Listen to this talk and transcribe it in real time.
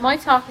My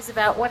talk is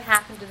about what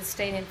happened to the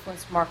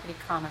state-influenced market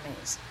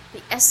economies, the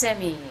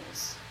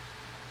SMEs.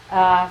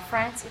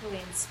 France,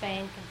 Italy, and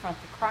Spain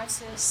confront the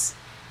crisis,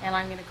 and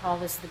I'm going to call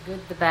this the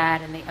good, the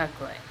bad, and the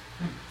ugly.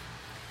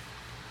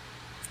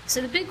 So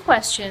the big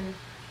question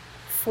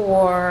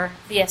for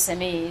the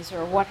SMEs,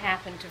 or what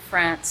happened to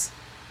France,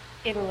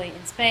 Italy,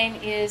 and Spain,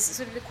 is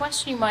sort of the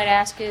question you might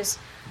ask is,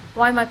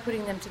 why am I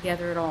putting them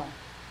together at all?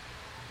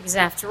 Because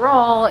after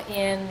all,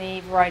 in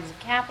the Varieties of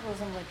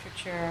Capitalism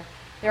literature,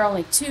 there are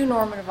only two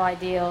normative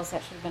ideals.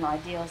 That should have been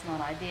ideals,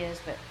 not ideas,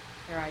 but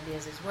they're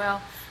ideas as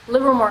well.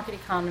 Liberal market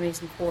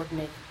economies and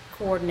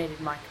coordinated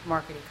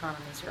market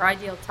economies. Your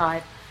ideal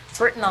type,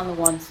 Britain on the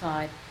one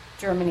side,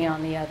 Germany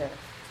on the other.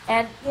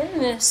 And in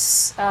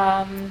this,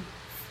 in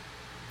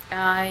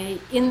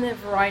the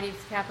Varieties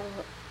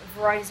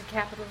of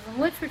Capitalism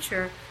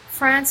literature,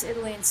 France,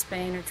 Italy, and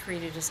Spain are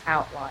treated as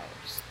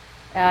outliers.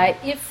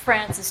 If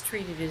France is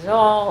treated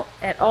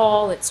at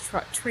all, it's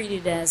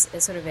treated as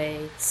sort of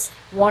a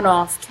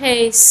one-off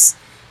case.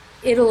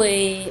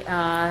 Italy,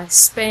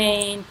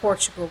 Spain,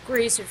 Portugal,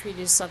 Greece are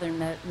treated as southern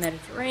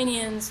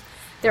Mediterraneans.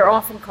 They're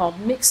often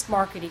called mixed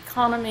market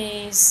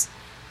economies,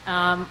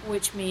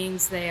 which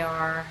means they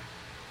are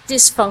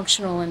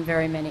dysfunctional in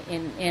very many,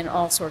 in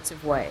all sorts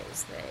of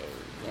ways.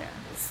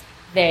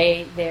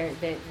 Their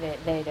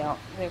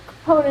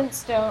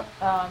components don't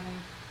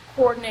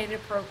coordinate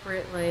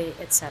appropriately,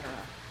 etc.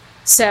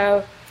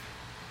 So,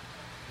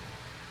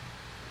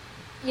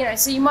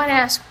 so you might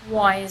ask,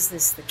 why is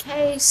this the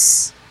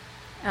case?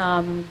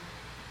 Because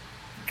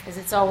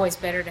it's always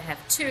better to have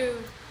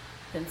two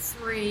than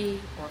three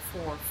or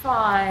four or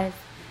five.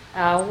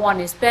 One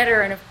is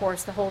better, and of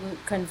course the whole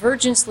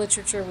convergence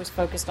literature was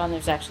focused on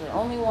there's actually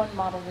only one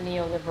model, the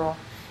neoliberal.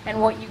 And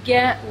what you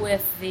get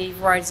with the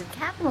Varieties of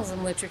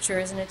Capitalism literature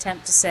is an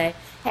attempt to say,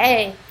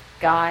 hey,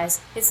 guys,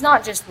 it's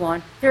not just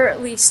one, there are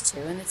at least two.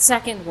 And the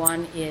second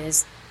one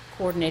is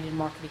coordinated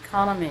market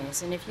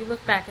economies. And if you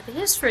look back at the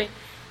history,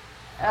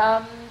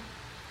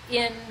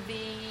 in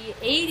the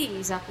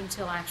 80s up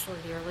until actually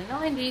the early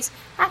 90s,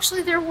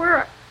 actually there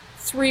were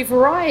three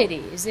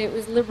varieties. It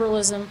was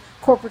liberalism,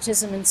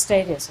 corporatism, and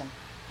statism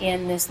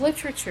in this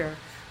literature.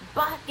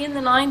 But in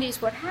the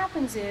 90s, what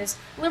happens is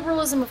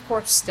liberalism, of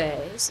course,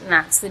 stays, and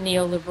that's the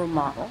neoliberal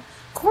model.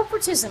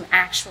 Corporatism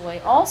actually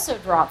also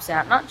drops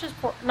out, not just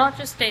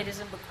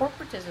statism, but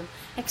corporatism,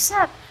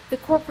 except the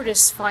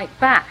corporatists fight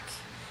back,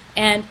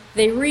 and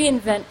they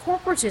reinvent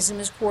corporatism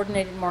as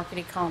coordinated market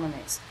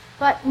economies.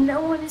 But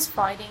no one is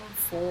fighting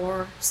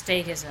for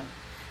statism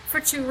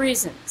for two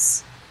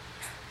reasons.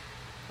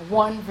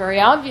 One very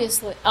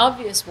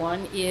obvious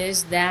one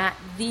is that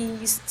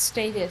these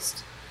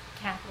statist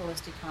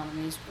capitalist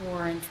economies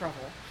were in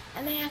trouble,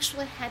 and they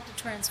actually had to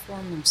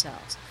transform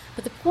themselves.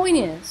 But the point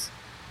is,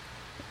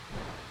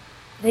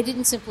 they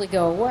didn't simply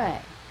go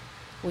away,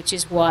 which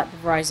is what the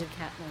Varieties of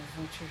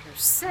Capitalism literature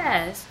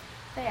says.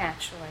 They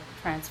actually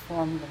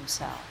transformed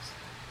themselves.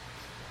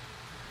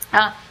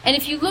 And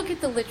if you look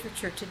at the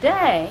literature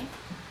today,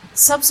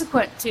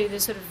 subsequent to the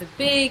sort of the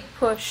big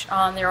push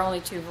on there are only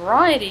two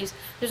varieties,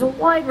 there's a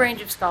wide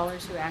range of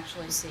scholars who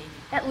actually see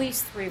at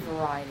least three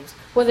varieties,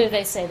 whether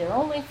they say there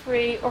are only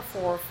three or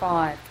four or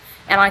five.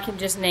 And I can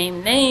just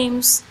name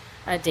names,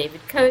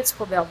 David Coates,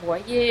 Robert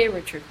Boyer,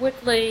 Richard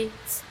Whitley,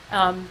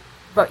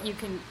 but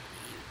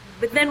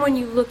then when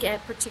you look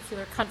at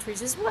particular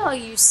countries as well,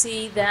 you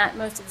see that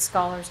most of the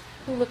scholars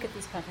who look at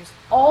these countries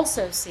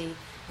also see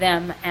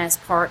them as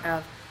part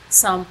of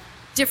some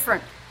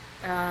different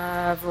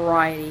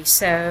variety.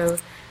 So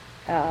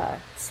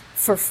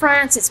for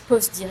France, it's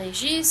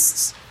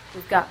post-dirigistes.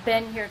 We've got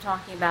Ben here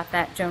talking about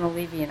that. Jonah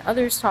Levy and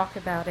others talk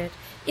about it.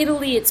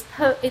 Italy, it's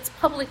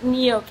public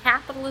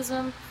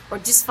neo-capitalism or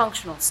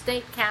dysfunctional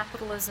state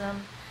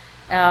capitalism.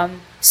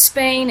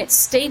 Spain, it's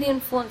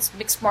state-influenced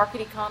mixed market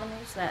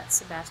economies. That's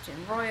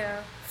Sebastian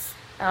Royo.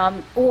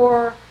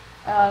 Or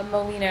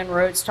Molina and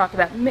Rhodes talk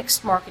about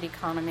mixed market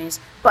economies.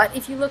 But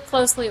if you look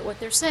closely at what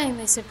they're saying,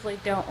 they simply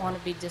don't want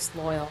to be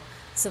disloyal.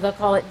 So they'll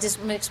call it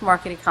mixed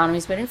market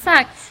economies. But in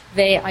fact,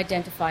 they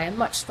identify a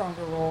much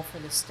stronger role for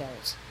the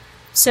state.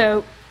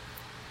 So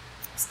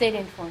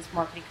state-influenced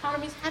market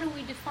economies, how do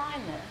we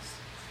define this?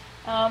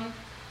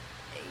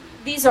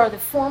 These are the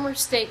former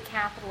state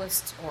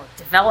capitalists or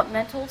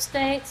developmental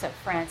states of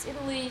France,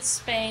 Italy,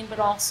 Spain, but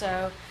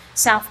also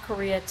South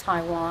Korea,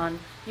 Taiwan.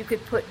 You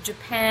could put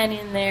Japan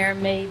in there,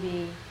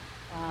 maybe.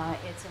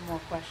 It's a more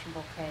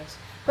questionable case.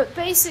 But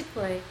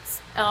basically,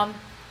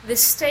 the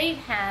state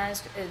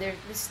has,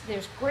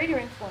 there's greater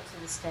influence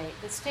of the state.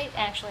 The state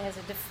actually has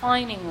a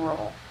defining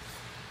role.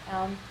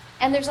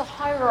 And there's a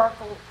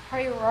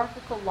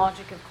hierarchical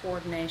logic of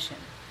coordination,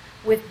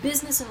 with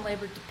business and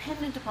labor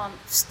dependent upon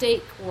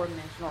state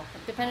coordination, or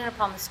dependent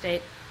upon the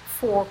state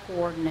for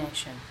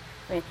coordination.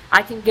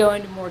 I can go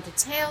into more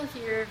detail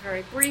here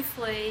very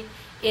briefly.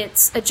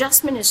 Its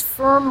adjustment is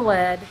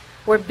firm-led,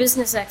 where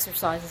business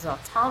exercises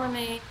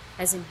autonomy,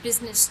 as in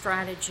business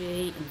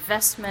strategy,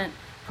 investment,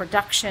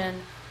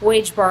 production,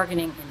 wage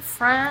bargaining in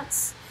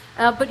France.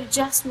 But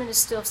adjustment is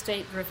still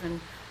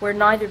state-driven, where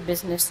neither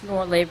business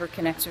nor labor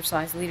can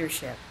exercise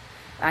leadership.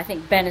 I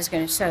think Ben is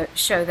going to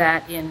show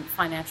that in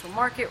financial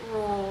market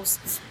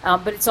rules,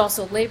 but it's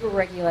also labor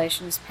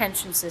regulations,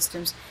 pension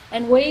systems,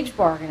 and wage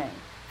bargaining.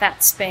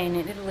 That's Spain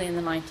and Italy in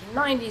the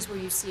 1990s, where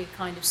you see a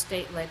kind of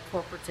state-led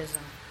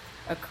corporatism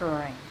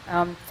occurring.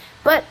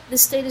 But the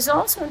state is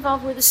also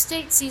involved where the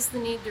state sees the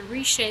need to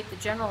reshape the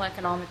general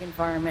economic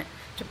environment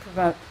to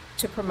promote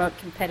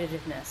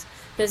competitiveness.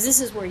 Because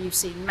this is where you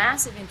see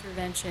massive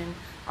intervention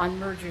on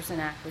mergers and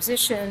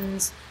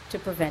acquisitions to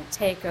prevent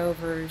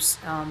takeovers,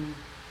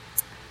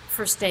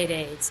 for state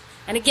aids.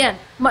 And again,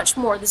 much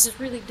more. This is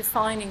really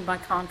defining by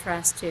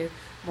contrast to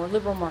more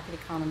liberal market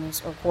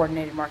economies or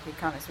coordinated market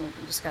economies, and we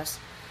can discuss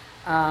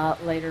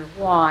later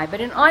why. But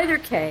in either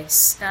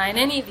case, in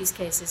any of these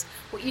cases,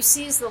 what you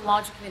see is the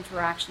logic of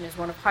interaction is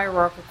one of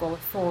hierarchical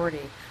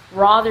authority,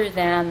 rather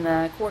than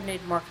the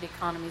coordinated market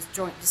economy's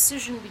joint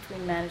decision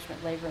between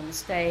management, labor, and the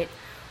state,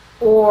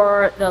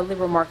 or the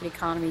liberal market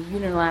economy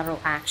unilateral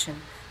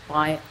action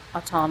by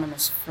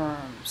autonomous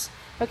firms.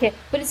 Okay,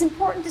 but it's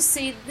important to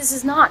see that this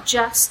is not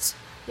just,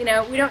 we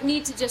don't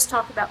need to just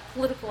talk about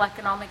political,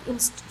 economic,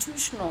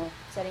 institutional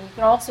setting. You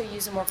can also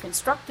use a more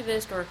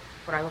constructivist, or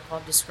what I would call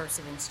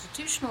discursive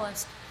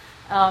institutionalist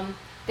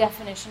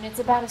definition. It's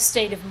about a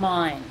state of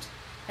mind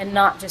and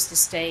not just a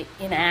state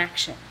in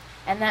action.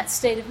 And that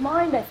state of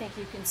mind, I think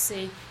you can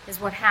see, is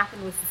what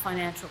happened with the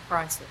financial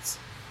crisis,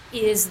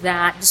 is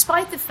that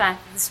despite the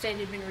fact that the state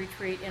had been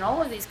retreat in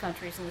all of these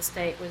countries, and the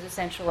state was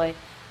essentially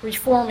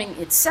reforming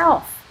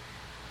itself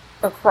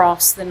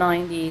across the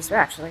 90s, or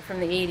actually from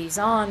the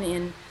 80s on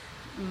in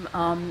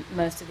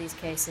most of these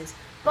cases.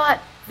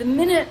 But the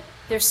minute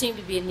there seemed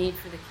to be a need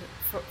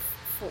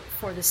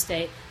for the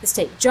state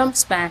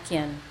jumps back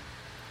in,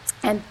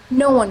 and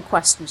no one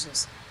questions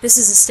this. This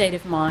is a state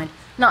of mind,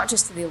 not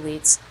just to the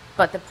elites,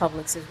 but the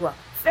publics as well.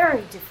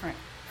 Very different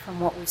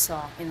from what we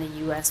saw in the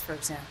U.S., for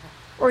example,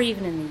 or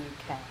even in the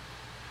U.K.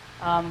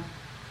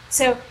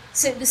 So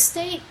the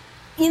state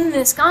in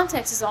this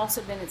context has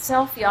also been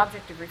itself the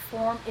object of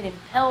reform. It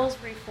impels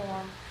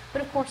reform.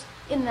 But of course,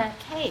 in that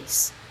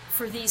case,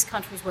 for these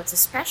countries, what's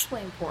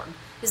especially important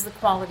is the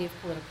quality of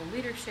political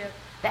leadership.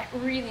 That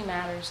really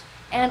matters.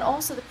 And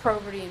also the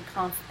probity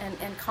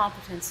and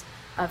competence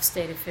of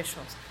state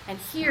officials. And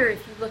here,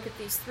 if you look at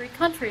these three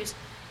countries,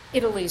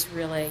 Italy's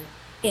really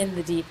in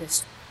the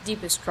deepest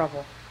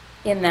trouble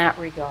in that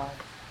regard.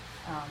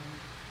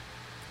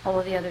 All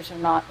of the others are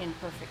not in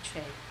perfect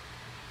shape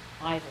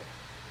either.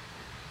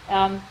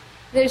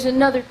 There's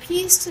another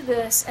piece to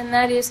this, and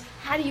that is,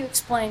 how do you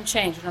explain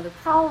change? Another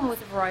problem with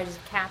the varieties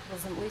of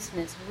capitalism, at least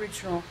in its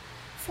original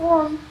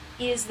form,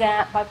 is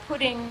that by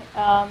putting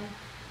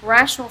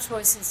rational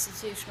choice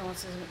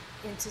institutionalism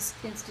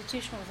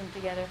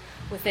together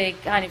with a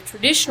kind of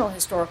traditional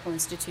historical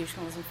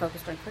institutionalism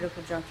focused on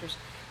critical junctures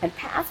and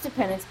path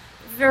dependence,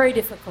 very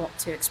difficult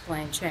to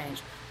explain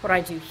change. What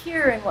I do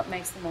here, and what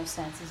makes the most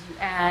sense, is you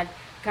add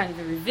kind of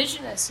the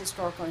revisionist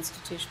historical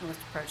institutionalist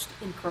approach to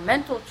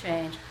incremental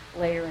change,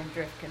 layer and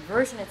drift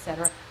conversion,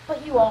 etc.,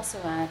 but you also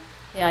add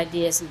the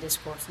ideas and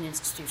discourse and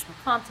institutional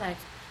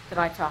context that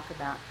I talk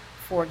about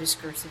for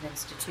discursive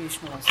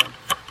institutionalism.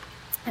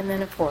 And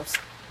then, of course,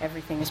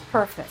 everything is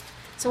perfect.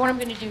 So what I'm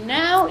going to do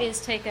now is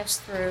take us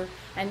through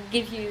and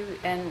give you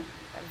a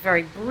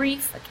very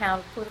brief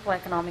account of political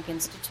economic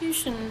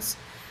institutions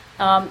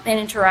and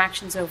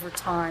interactions over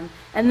time,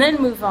 and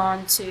then move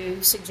on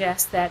to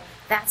suggest that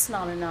that's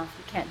not enough.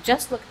 You can't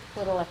just look at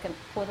the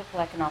political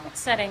economic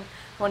setting.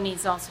 One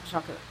needs also to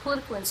talk about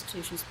political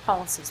institutions,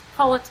 policies,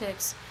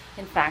 politics.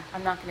 In fact,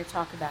 I'm not going to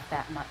talk about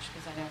that much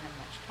because I don't have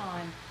much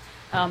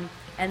time.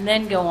 And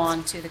then go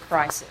on to the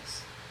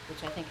crisis,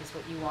 which I think is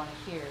what you want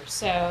to hear.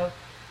 So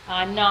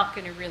I'm not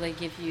going to really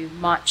give you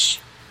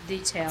much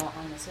detail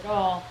on this at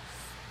all.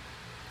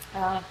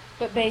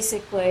 But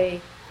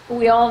basically,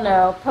 we all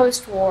know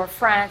post-war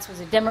France was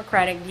a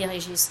democratic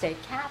dirigé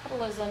state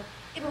capitalism.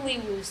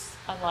 Italy was,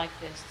 I like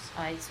this,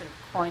 I sort of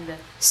coined the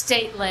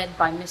state-led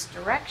by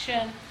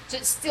misdirection. So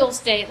it's still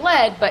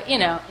state-led, but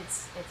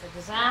it's a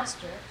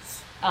disaster.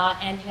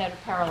 And you have a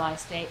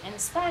paralyzed state. And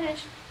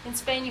in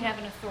Spain you have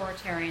an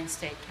authoritarian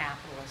state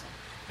capitalism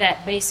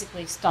that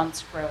basically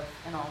stunts growth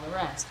and all the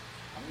rest.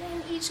 And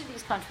then each of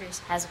these countries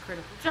has a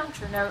critical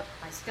juncture. Note,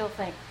 I still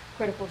think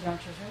critical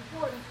junctures are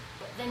important,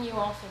 but then you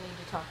also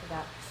need to talk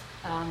about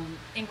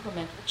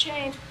incremental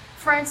change.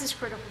 France's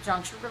critical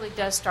juncture really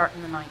does start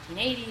in the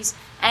 1980s,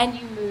 and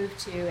you move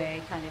to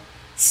a kind of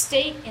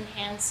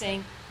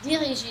state-enhancing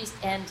dirigiste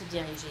end to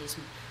dirigisme.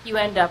 You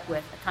end up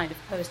with a kind of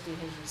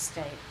post-dirigiste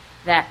state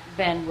that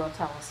Ben will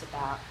tell us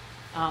about.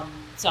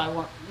 So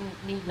I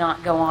need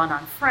not go on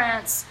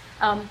France.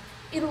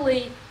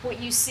 Italy, what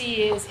you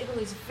see is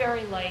Italy's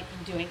very late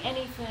in doing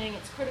anything.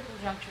 Its critical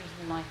juncture is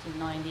in the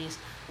 1990s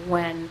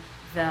when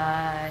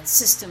the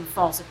system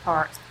falls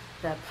apart.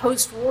 The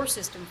post-war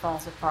system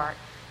falls apart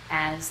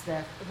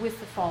with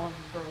the fall of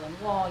the Berlin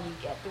Wall. You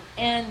get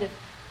the end of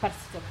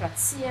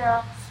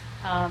partitocrazia.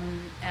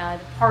 The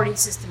party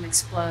system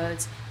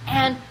explodes.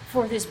 And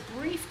for this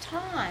brief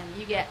time,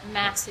 you get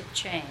massive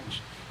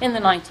change. in the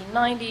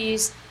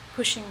 1990s,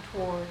 pushing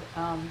toward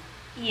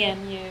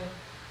EMU,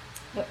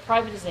 but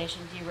privatization,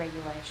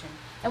 deregulation.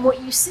 And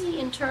what you see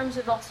in terms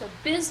of also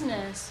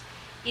business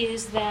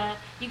is that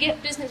you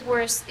get business,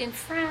 whereas in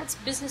France,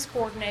 business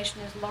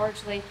coordination is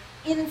largely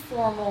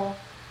informal,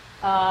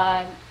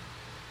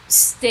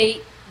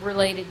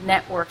 state-related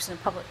networks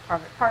and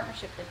public-private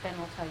partnership that Ben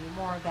will tell you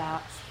more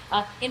about.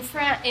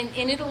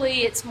 In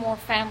Italy, it's more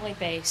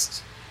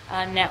family-based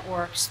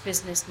networks,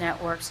 business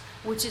networks,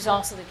 which is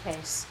also the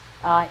case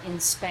in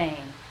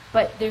Spain.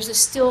 But there's a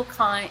still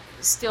kind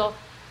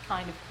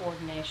of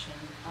coordination.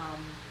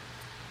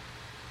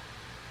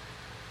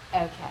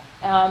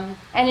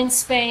 And in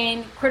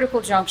Spain,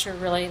 critical juncture,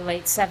 really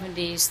late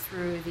 70s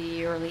through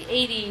the early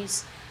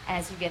 80s,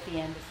 as you get the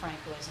end of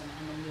Francoism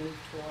and the move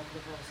toward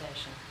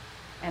liberalization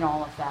and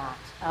all of that.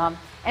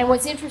 And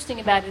what's interesting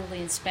about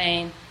Italy and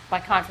Spain, by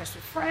contrast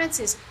with France,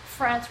 is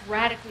France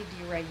radically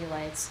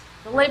deregulates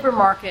the labor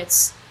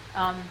markets.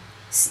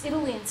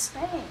 Italy and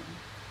Spain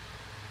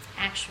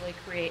actually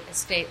create a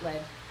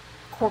state-led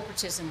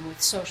corporatism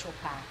with social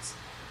pacts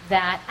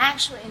that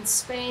actually in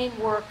Spain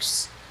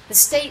works. The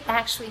state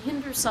actually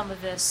hinders some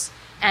of this,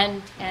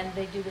 and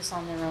they do this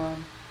on their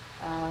own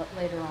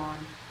later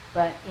on.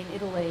 But in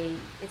Italy,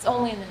 it's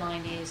only in the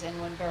 90s, and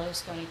when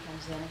Berlusconi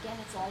comes in, again,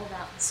 it's all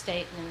about the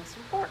state and its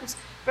importance.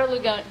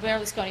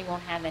 Berlusconi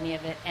won't have any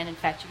of it, and in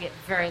fact, you get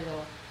very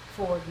little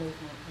forward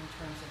movement in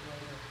terms of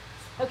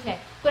labor. Okay,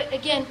 but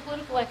again,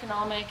 political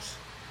economics,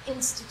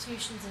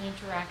 institutions and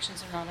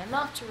interactions are not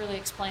enough to really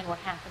explain what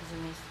happens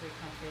in these three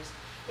countries.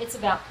 It's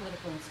about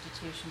political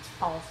institutions,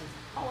 policies,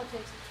 and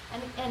politics.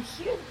 And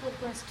here the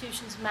political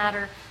institutions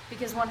matter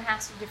because one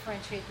has to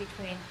differentiate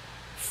between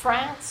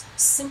France,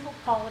 simple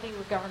polity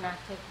where governing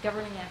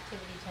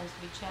activity tends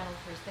to be channeled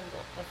through a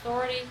single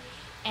authority,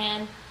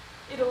 and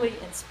Italy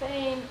and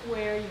Spain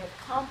where you have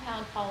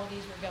compound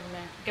polities where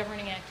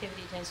governing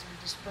activity tends to be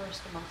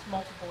dispersed amongst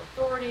multiple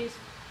authorities,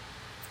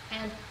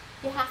 and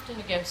you have to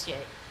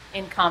negotiate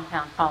in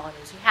compound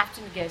polities. You have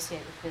to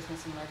negotiate with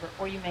business and labor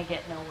or you may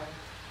get nowhere.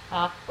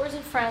 Whereas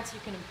in France,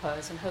 you can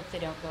impose and hope they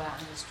don't go out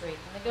in the street.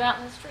 When they go out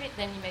in the street,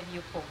 then maybe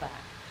you pull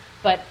back.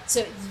 But so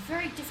it's a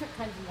very different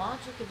kind of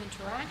logic of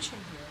interaction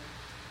here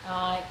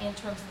in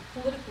terms of the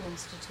political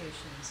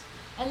institutions.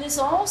 And this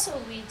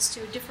also leads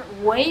to a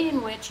different way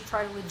in which you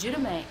try to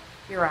legitimate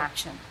your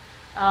action.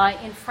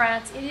 In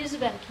France, it is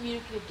about a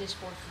communicative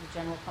discourse to the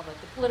general public.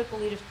 The political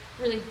leaders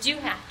really do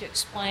have to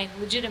explain,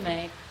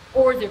 legitimate,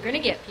 or they're going to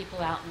get people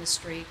out in the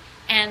street,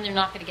 and they're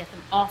not going to get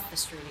them off the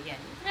street again.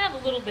 You can have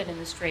a little bit in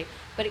the street,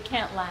 but it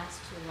can't last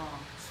too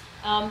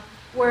long.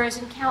 Whereas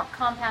in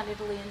compound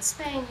Italy and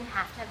Spain, you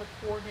have to have a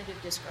coordinated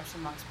discourse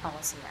amongst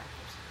policy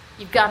actors.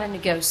 You've got to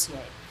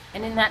negotiate.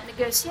 And in that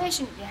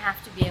negotiation, you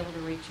have to be able to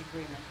reach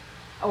agreement,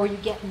 or you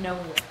get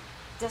nowhere.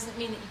 It doesn't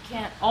mean that you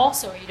can't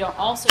also, or you don't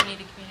also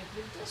need a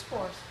communicative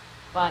discourse,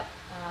 but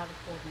the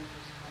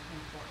coordinators are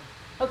important.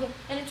 Okay,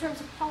 and in terms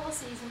of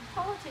policies and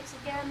politics,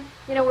 again,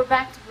 we're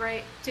back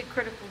to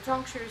critical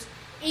junctures.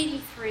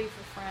 83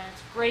 for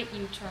France, great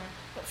U-turn,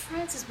 but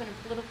France has been in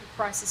political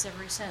crisis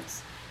ever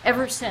since.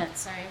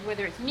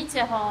 Whether it's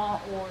Mitterrand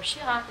or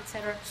Chirac,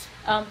 etc.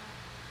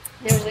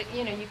 There's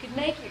you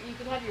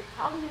could have your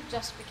cognitive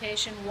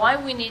justification why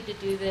we need to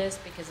do this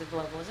because of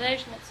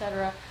globalization,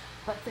 etc.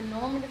 But the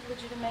normative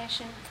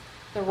legitimation,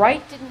 the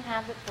right didn't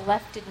have it, the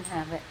left didn't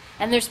have it,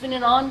 and there's been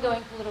an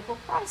ongoing political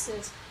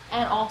crisis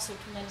and also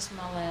tremendous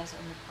malaise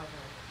in the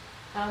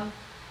public.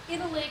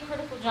 Italy,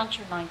 critical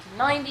juncture,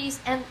 1990s,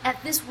 and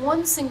at this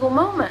one single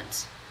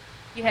moment,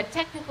 you had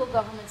technical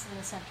governments in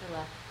the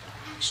center-left that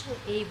were actually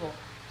able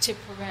to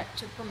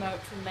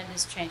promote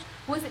tremendous change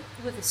with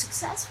a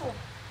successful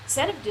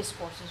set of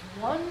discourses.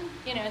 One,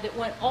 that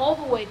went all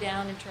the way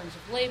down in terms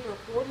of labor,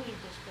 coordinated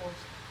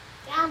discourse,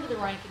 down to the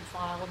rank and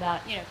file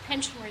about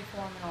pension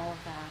reform and all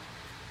of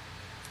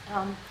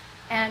that,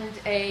 and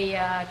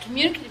a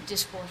communicative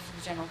discourse to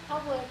the general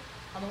public.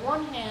 On the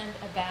one hand,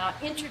 about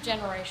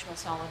intergenerational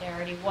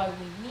solidarity, why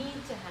we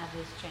need to have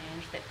this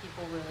change that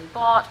people really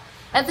bought.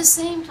 At the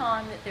same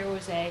time that there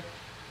was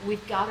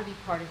we've got to be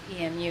part of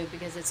EMU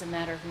because it's a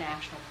matter of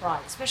national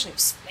pride, especially if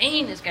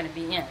Spain is going to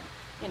be in,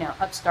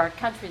 upstart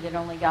country that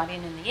only got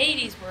in the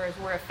 80s, whereas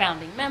we're a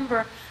founding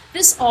member.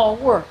 This all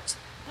worked.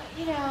 But,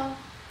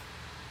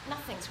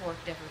 nothing's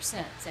worked ever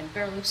since. And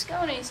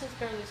Berlusconi, since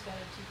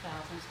Berlusconi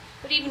 2000s,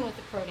 but even with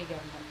the Prodi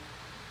government,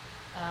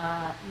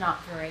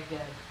 not very good.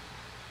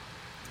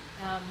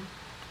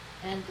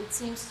 And it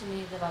seems to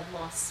me that I've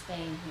lost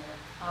Spain here.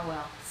 Oh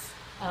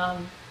well.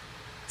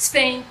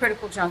 Spain,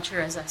 critical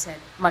juncture, as I said,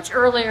 much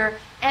earlier,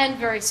 and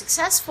very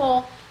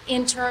successful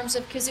in terms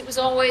of, because it was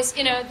always,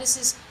 this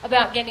is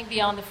about getting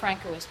beyond the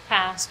Francoist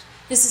past.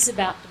 This is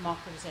about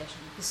democratization.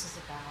 This is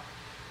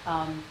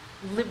about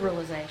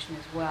liberalization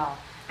as well.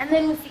 And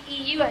then with the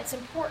EU, it's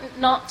important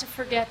not to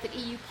forget that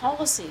EU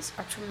policies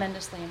are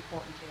tremendously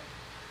important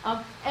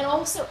here. And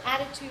also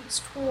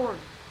attitudes toward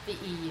the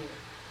EU.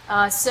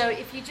 So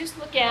if you just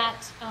look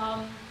at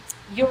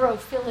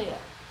Europhilia,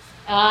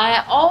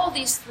 all of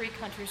these three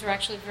countries are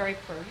actually very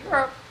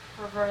pro-Europe,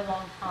 for a very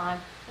long time.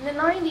 In the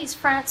 90s,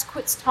 France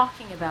quits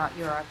talking about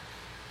Europe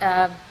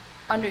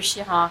under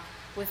Chirac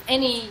with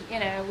any,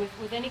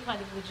 with any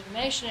kind of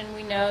legitimation, and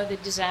we know the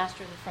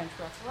disaster of the French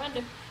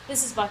referendum.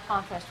 This is by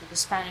contrast with the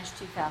Spanish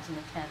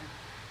 2010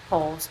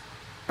 polls,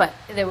 but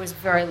there was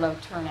very low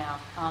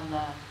turnout on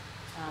the,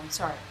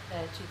 the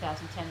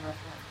 2010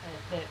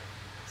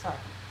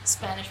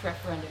 Spanish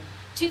referendum.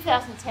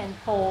 2010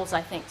 polls,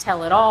 I think,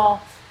 tell it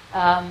all.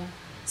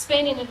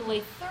 Spain and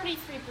Italy,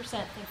 33%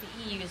 think the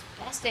EU is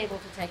best able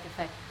to take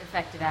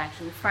effective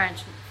action. The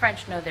French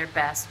know they're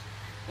best.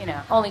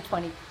 Only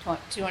 22%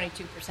 that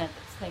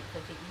think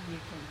that the EU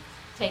can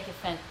take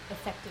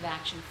effective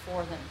action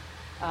for them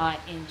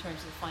in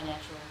terms of the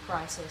financial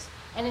crisis.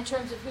 And in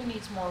terms of who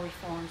needs more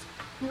reforms,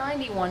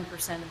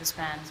 91% of the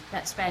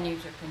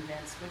Spaniards are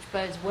convinced, which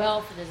bodes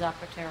well for the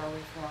Zapatero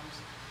reforms,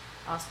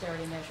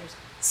 austerity measures.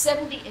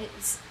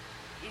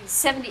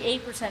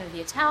 78% of the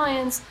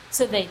Italians,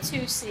 so they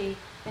too see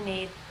the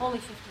need. Only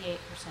 58% of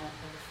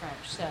the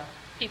French, so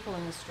people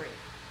in the street.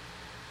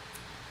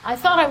 I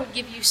thought I would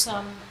give you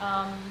some,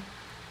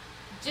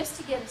 just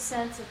to get a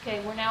sense, okay,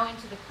 we're now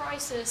into the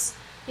crisis,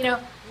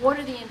 what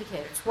are the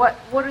indicators? What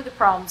are the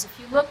problems? If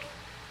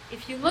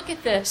you look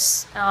at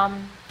this,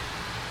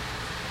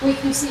 what you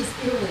can see is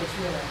Italy is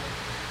really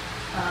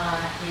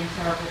in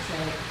terrible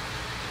shape.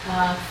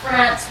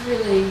 France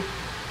really,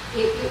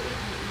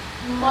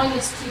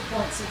 minus 2.6% in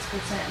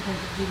terms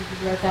of GDP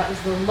growth. That was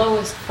the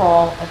lowest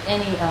fall of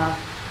any of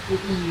the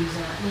EU's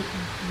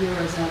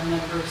Eurozone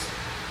members.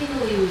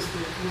 Italy was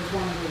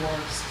one of the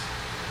worst.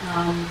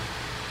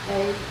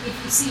 If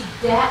you see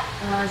debt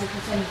as a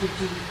percentage of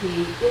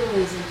GDP,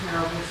 Italy's in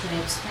terrible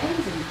shape.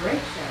 Spain's in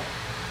great shape,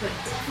 but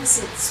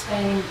deficit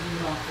Spain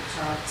is off the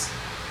charts,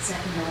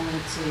 second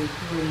only to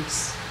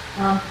Greece.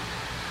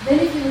 Then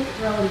if you look at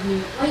relative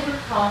unit labor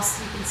costs,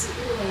 you can see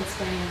Italy and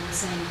Spain in the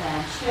same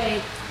bad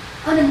shape.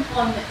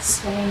 Unemployment,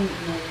 Spain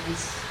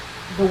is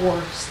the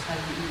worst of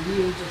the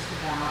EU, just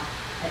about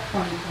at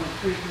 20.3%.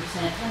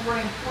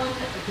 Temporary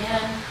employment,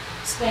 again,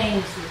 Spain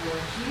is the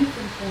worst. Youth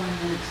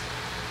employment,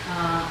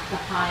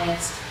 the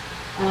highest.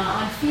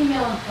 On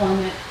female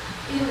employment,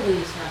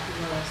 Italy's got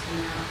the lowest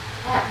amount.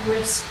 At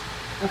risk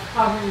of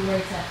poverty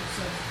rates after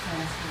social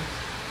transfers,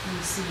 you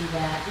see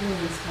that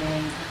Italy's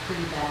paying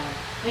pretty bad.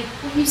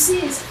 What you see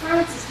is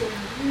France is doing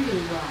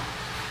really well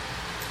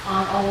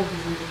on all of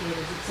these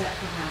indicators, except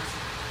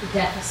perhaps the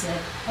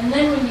deficit. And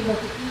then when you look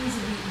at ease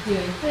of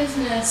doing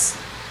business,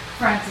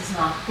 France is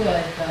not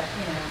good, but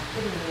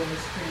Italy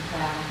is pretty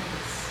bad. I think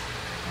it's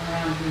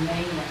around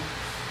Romania.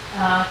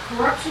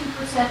 Corruption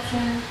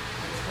perception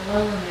is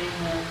below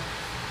Romania.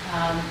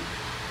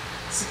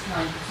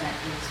 69%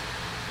 is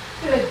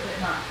good, but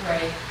not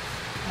great.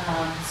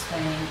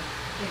 Spain,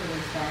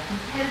 Italy's bad.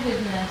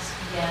 Competitiveness,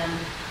 again,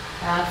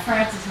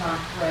 France is not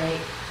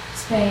great.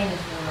 Spain is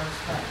worse,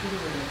 but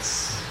Italy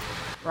is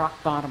rock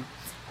bottom.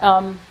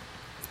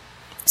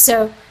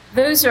 So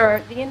those are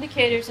the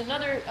indicators.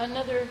 Another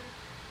thing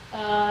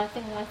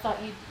that I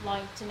thought you'd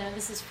like to know,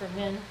 this is for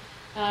Min,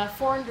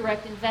 foreign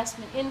direct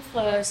investment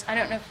inflows. I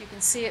don't know if you can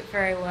see it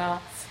very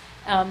well,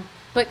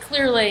 but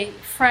clearly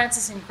France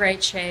is in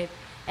great shape,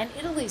 and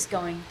Italy's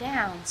going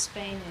down.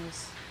 Spain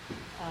is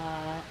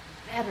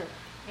better,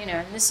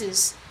 and this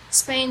is,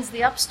 Spain's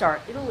the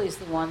upstart. Italy's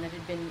the one that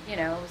had been, it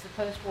was the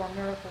post-war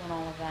miracle and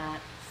all of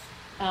that.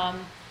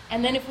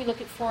 And then if we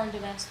look at foreign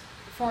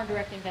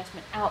direct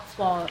investment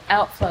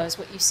outflows,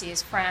 what you see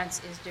is France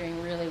is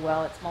doing really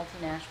well. Its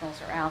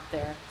multinationals are out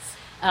there.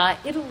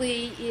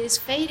 Italy is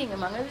fading,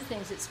 among other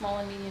things. Its small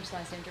and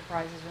medium-sized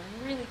enterprises are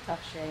in really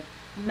tough shape.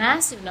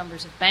 Massive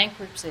numbers of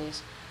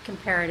bankruptcies,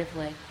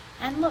 comparatively.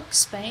 And look,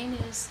 Spain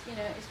is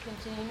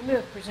continuing to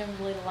move,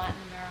 presumably to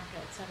Latin America,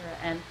 et cetera.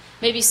 And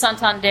maybe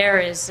Santander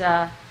is,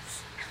 but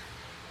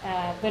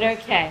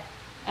okay.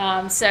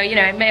 So,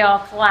 it may all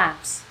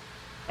collapse.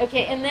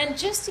 Okay, and then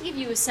just to give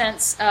you a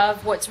sense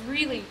of what's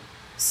really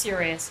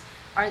serious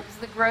is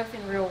the growth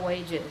in real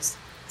wages,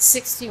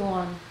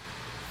 61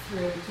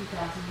 through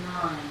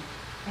 2009.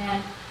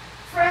 And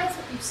France,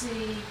 what you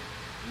see,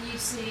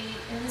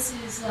 and this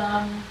is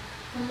from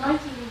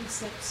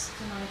 1986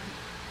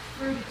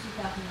 through to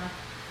 2009,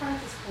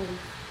 France is pretty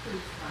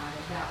flat,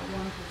 about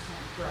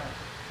 1% growth.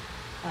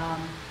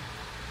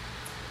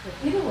 But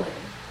Italy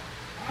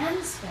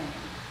and Spain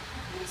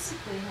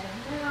basically had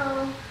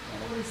no,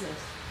 what is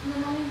this? From the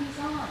 90s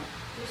on,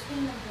 there's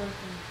been no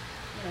growth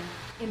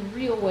in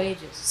real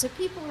wages. So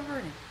people are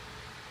hurting.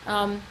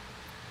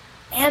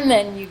 And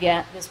then you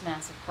get this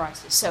massive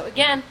crisis. So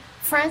again,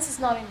 France is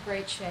not in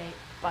great shape,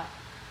 but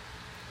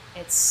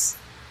it's,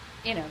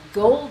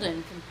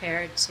 golden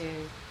compared to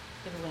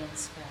Italy and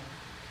Spain.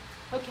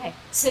 Okay,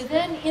 so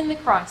then in the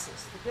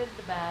crisis, the good,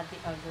 the bad, the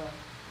ugly,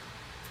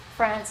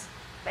 France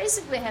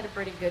basically had a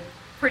pretty good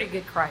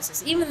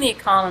crisis. Even the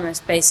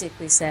economists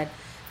basically said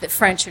that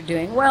French are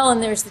doing well,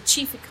 and there's the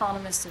chief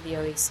economist of the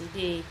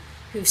OECD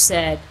who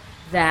said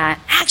that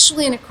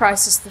actually in a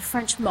crisis, the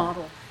French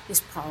model is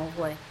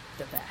probably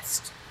the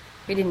best.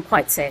 He didn't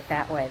quite say it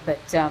that way, but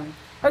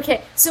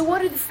okay, so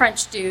what did the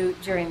French do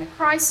during the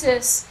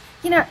crisis?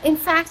 in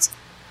fact,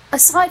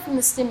 aside from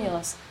the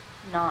stimulus,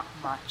 not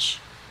much.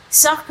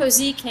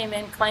 Sarkozy came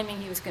in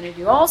claiming he was going to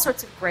do all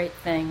sorts of great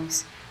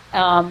things.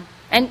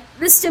 And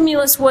the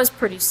stimulus was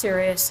pretty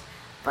serious.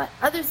 But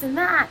other than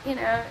that,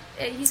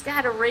 he's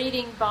got a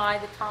rating by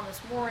the Thomas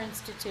More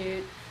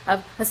Institute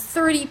of a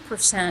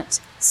 30%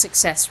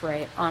 success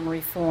rate on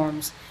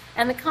reforms.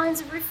 And the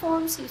kinds of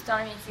reforms he's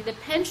done, the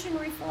pension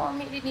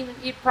reform,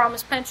 he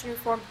promised pension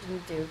reform,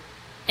 didn't do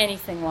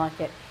anything like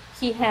it.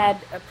 He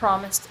had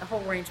promised a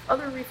whole range of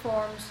other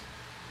reforms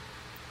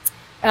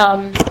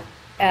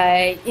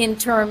in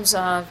terms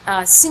of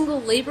a single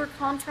labor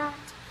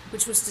contract,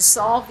 which was to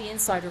solve the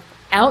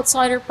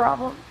insider-outsider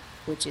problem,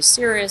 which is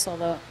serious,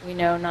 although we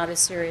know not as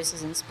serious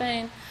as in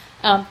Spain.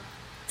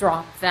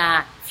 Dropped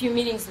that. A few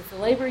meetings with the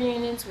labor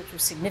unions, which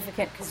was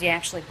significant because he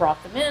actually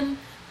brought them in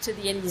to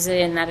the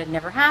Élysée, and that had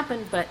never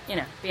happened, but,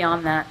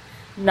 beyond that,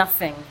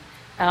 nothing.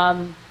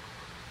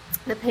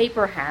 The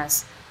paper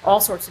has all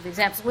sorts of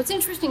examples. What's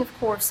interesting, of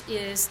course,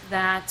 is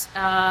that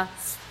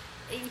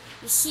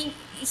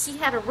he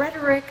had a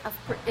rhetoric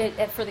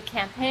for the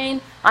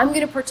campaign. I'm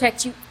going to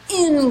protect you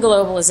in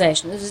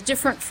globalization. This is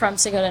different from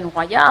Ségolène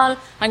Royal.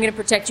 I'm going to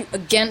protect you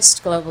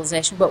against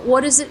globalization. But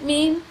what does it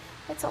mean?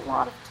 It's a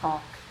lot of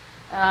talk.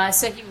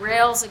 So he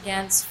rails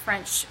against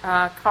French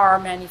car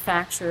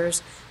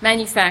manufacturers,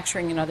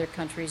 manufacturing in other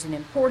countries and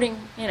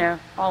importing,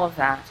 all of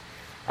that.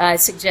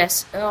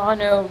 Suggests,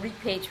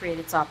 repatriate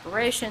its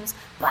operations.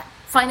 But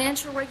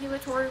financial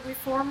regulatory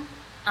reform,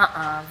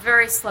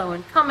 very slow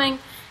in coming.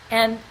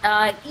 And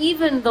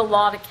even the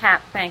law to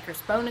cap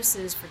bankers'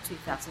 bonuses for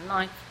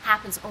 2009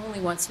 happens only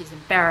once he's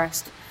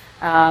embarrassed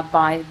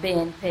by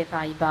BNP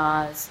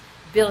Paribas'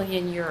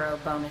 billion-euro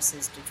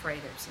bonuses to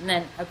traders. And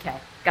then,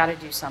 got to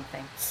do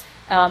something.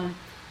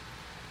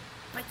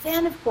 But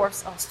then, of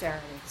course,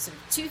 austerity. So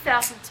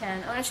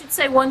 2010, I should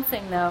say one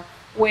thing, though,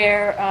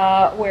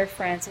 where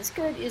France is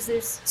good is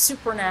there's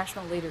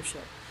supranational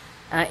leadership.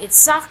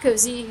 It's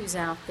Sarkozy who's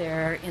out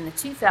there in the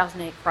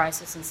 2008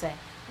 crisis and saying,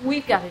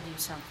 we've got to do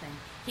something.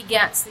 He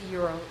gets the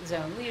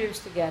Eurozone leaders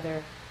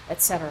together,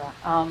 etc.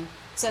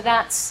 So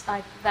that's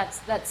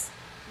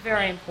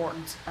very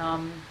important.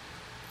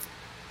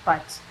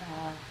 But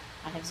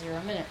I have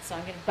 0 minutes, so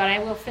but I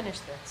will finish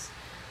this.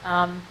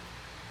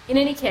 In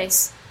any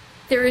case,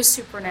 there is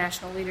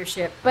supranational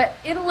leadership. But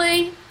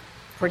Italy,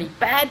 pretty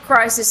bad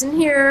crisis in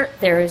here.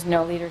 There is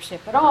no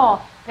leadership at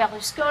all.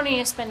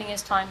 Berlusconi is spending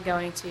his time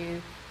going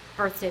to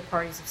birthday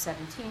parties of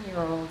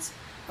 17-year-olds,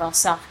 while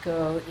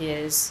Sarko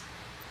is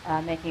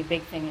making a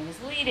big thing and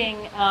is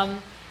leading.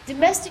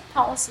 Domestic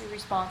policy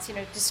response,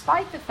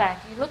 despite the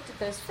fact you looked at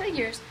those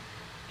figures,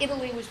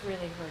 Italy was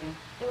really hurting.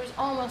 There was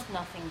almost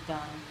nothing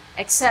done,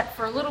 except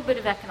for a little bit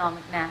of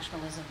economic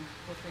nationalism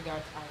with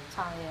regard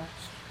to Alitalia.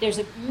 There's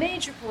a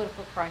major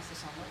political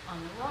crisis on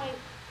the right,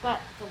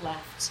 but the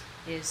left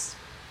is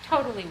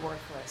totally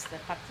worthless. The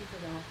Partito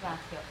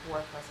Democratico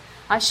worthless.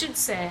 I should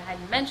say, I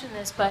hadn't mentioned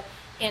this, but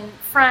in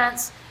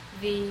France,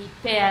 the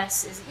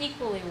PS is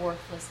equally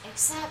worthless,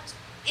 except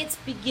it's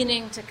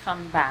beginning to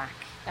come back.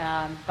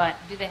 But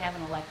do they have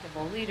an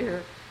electable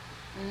leader?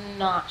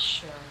 Not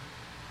sure.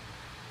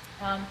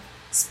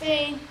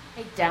 Spain,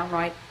 a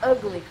downright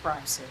ugly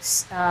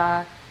crisis.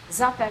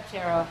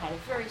 Zapatero had a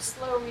very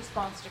slow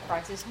response to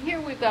crisis. And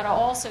here we've got to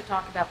also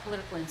talk about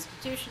political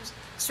institutions.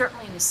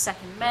 Certainly in his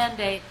second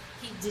mandate,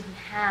 he didn't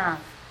have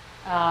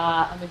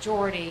a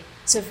majority,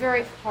 so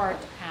very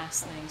hard to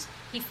pass things.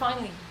 He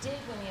finally did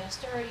when the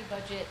austerity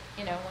budget,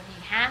 when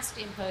he has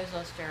to impose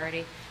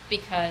austerity,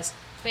 because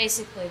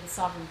basically the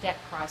sovereign debt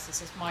crisis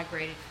has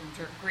migrated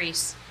from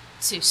Greece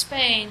to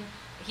Spain.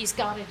 He's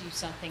got to do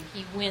something.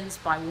 He wins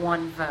by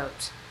one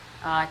vote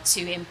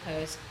to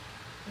impose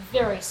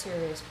very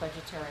serious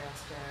budgetary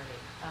austerity.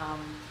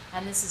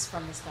 And this is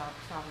from the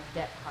sovereign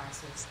debt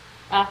crisis.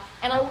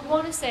 And I would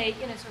want to say,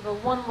 sort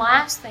of one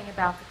last thing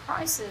about the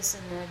crisis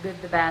and the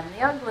good, the bad, and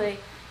the ugly.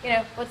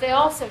 What they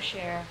also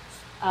share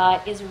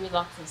is a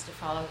reluctance to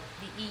follow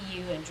the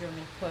EU and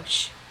German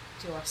push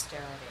to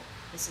austerity.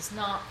 This is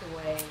not the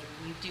way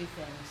you do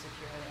things if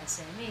you're an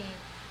SME.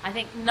 I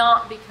think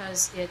not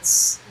because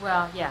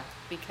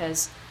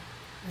because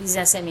these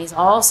SMEs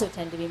also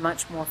tend to be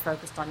much more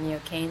focused on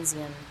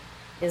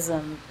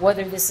neo-Keynesianism.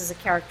 Whether this is a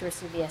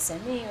characteristic of the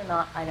SME or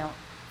not, I don't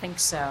think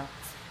so.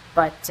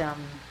 But I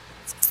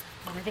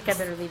think I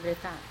better leave it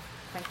at that.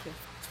 Thank you.